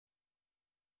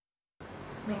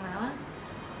Myanmar.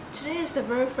 Today is the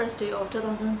very first day of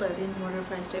 2013 Water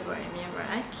Festival in Myanmar.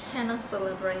 I cannot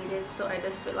celebrate it, so I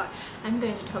just feel like I'm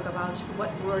going to talk about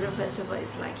what Water Festival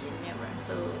is like in Myanmar.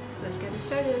 So let's get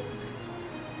started.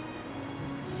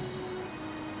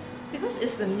 Because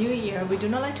it's the new year, we do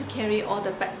not like to carry all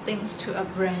the bad things to a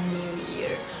brand new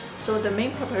year. So the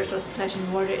main purpose of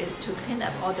splashing water is to clean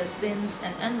up all the sins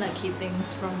and unlucky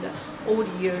things from the old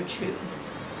year to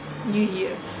new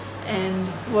year. And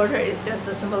water is just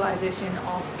the symbolization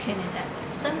of cleaning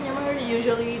up. Some Myanmar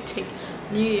usually take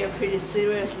New Year pretty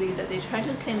seriously, that they try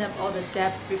to clean up all the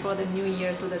debts before the new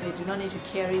year so that they do not need to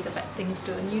carry the bad things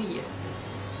to a new year.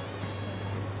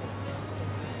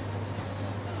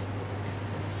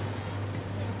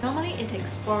 Normally it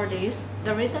takes 4 days.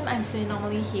 The reason I'm saying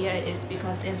normally here is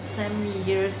because in some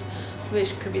years,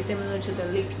 which could be similar to the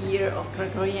leap year of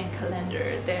Gregorian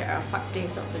calendar, there are 5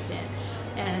 days of the Jan.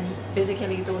 And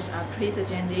basically those are pre-the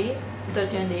Jan day, the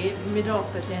Jan day, middle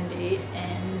of the Jan day,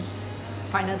 and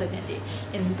final the Jan day.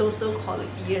 In those so-called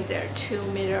years, there are 2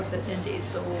 middle of the Jan days,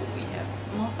 so we have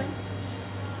more fun.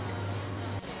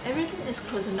 Everything is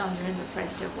closing down during the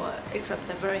festival, except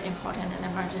the very important and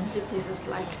emergency places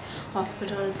like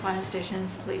hospitals, fire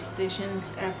stations, police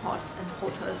stations, airports, and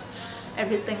hotels.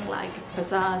 Everything like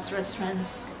bazaars,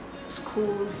 restaurants,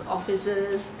 schools,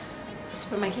 offices,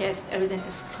 supermarkets, everything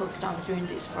is closed down during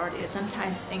these 4 days,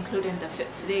 sometimes including the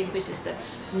 5th day, which is the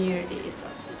New Year day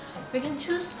itself. We can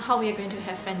choose how we are going to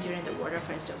have fun during the water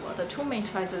festival. The 2 main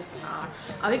choices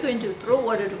are we going to throw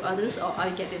water to others, or are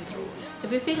we getting through?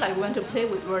 If you feel like we want to play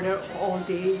with water all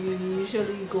day, you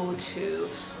usually go to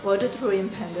water throwing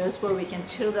pandas, where we can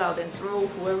chill out and throw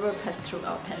whoever passes through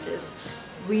our pandas.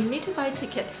 We need to buy a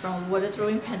ticket from water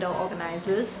throwing panda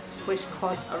organizers, which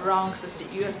costs around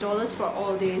 $60 for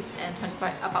all days and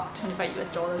about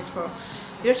 $25 for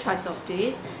your choice of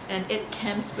day, and it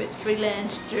comes with free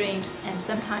lunch, drink, and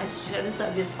sometimes shuttle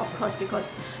service, of course,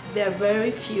 because there are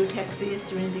very few taxis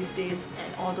during these days,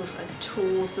 and all those are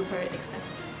too super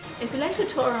expensive. If you like to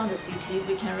tour around the city,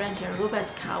 we can rent a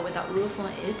robust car without roof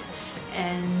on it,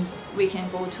 and we can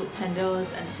go to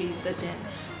pandas and feed the Jan.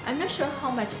 I'm not sure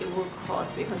how much it will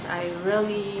cost because I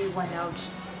rarely went out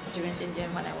during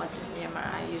Thingyan when I was in Myanmar.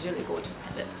 I usually go to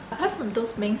pandas. Apart from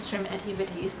those mainstream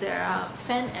activities, there are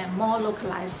fun and more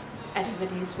localized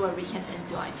activities where we can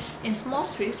enjoy. In small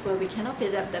streets where we cannot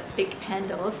fit up the big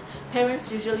pandas,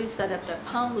 parents usually set up the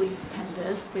palm leaf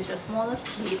pandas, which are smaller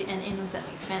scale and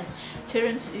innocently fun.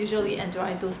 Children usually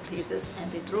enjoy those places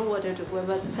and they throw water to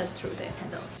whoever passes through their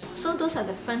pandas. So those are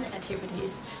the fun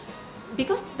activities.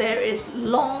 Because there is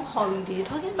long holiday,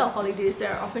 talking about holidays,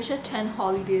 there are official 10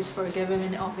 holidays for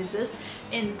government offices.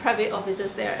 In private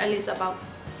offices, there are at least about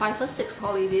 5 or 6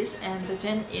 holidays, and the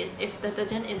Jan is, if the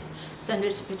Jan is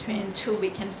sandwiched between 2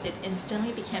 weekends, it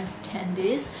instantly becomes 10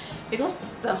 days. Because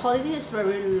the holiday is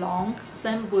very long,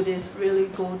 some Buddhists really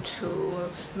go to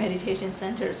meditation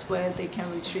centers where they can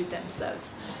retreat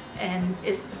themselves. And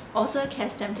it's also a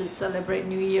custom to celebrate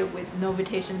New Year with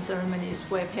novitation ceremonies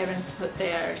where parents put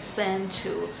their son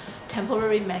to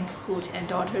temporary monkhood and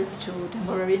daughters to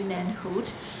temporary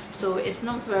nunhood. So it's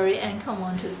not very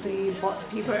uncommon to see both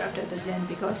people after the Jan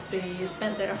because they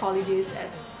spend their holidays at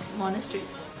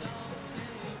monasteries.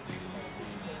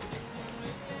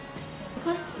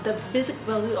 Because the basic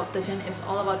value of the Jan is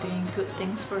all about doing good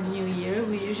things for New Year,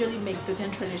 we usually make the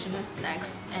Jan traditional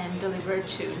snacks and deliver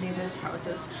to neighbors'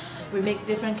 houses. We make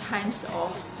different kinds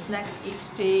of snacks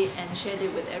each day and share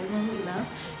it with everyone we love.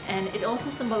 And it also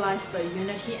symbolizes the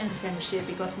unity and friendship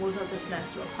because most of the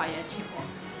snacks require teamwork.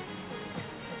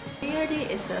 New Year Day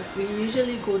itself, we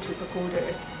usually go to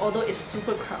pagodas, although it's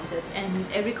super crowded, and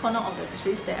every corner of the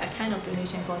streets there are a kind of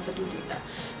donation called Sadudita.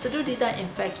 Sadudita in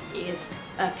fact is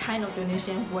a kind of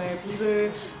donation where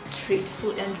people treat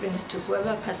food and drinks to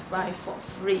whoever passes by for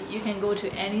free. You can go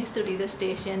to any Sadudita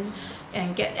station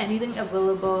and get anything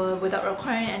available without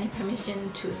requiring any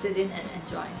permission to sit in and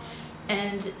enjoy.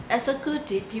 And as a good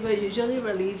deed, people usually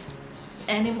release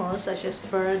animals such as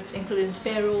birds, including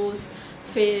sparrows,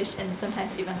 fish, and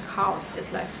sometimes even cows.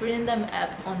 It's like freeing them up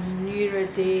on New Year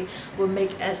Day will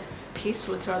make us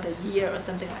peaceful throughout the year or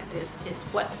something like this, is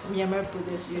what Myanmar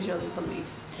Buddhists usually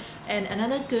believe. And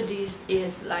another good deed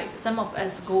is like some of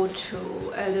us go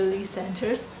to elderly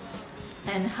centers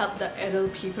and help the elderly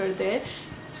people there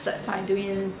by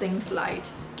doing things like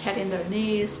cutting their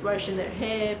nails, brushing their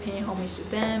hair, paying homage to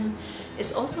them.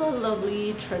 It's also a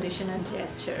lovely traditional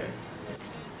gesture.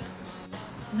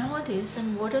 Nowadays,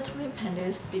 some water throwing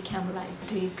pandas become like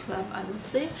day club, I would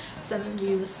say. Some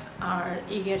youths are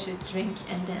eager to drink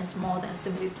and dance more than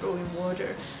simply throwing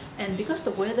water. And because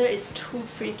the weather is too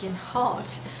freaking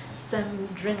hot, some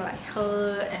drink like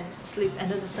her and sleep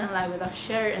under the sunlight without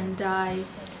share and die.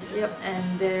 Yep,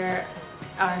 and there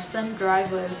are some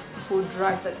drivers who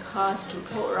drive the cars to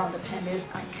tour around the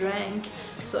pandas are drunk,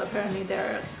 so apparently there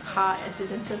are car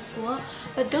accidents as well.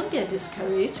 But don't get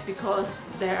discouraged because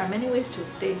there are many ways to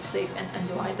stay safe and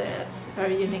enjoy the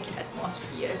very unique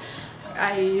atmosphere.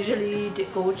 I usually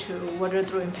did go to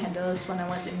water-throwing pandas when I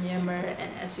was in Myanmar,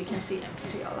 and as you can see, I'm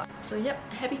still alive. So yep,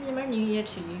 Happy Myanmar New Year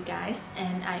to you guys,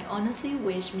 and I honestly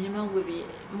wish Myanmar would be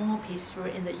more peaceful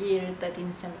in the year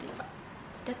 1375.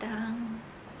 Ta-da!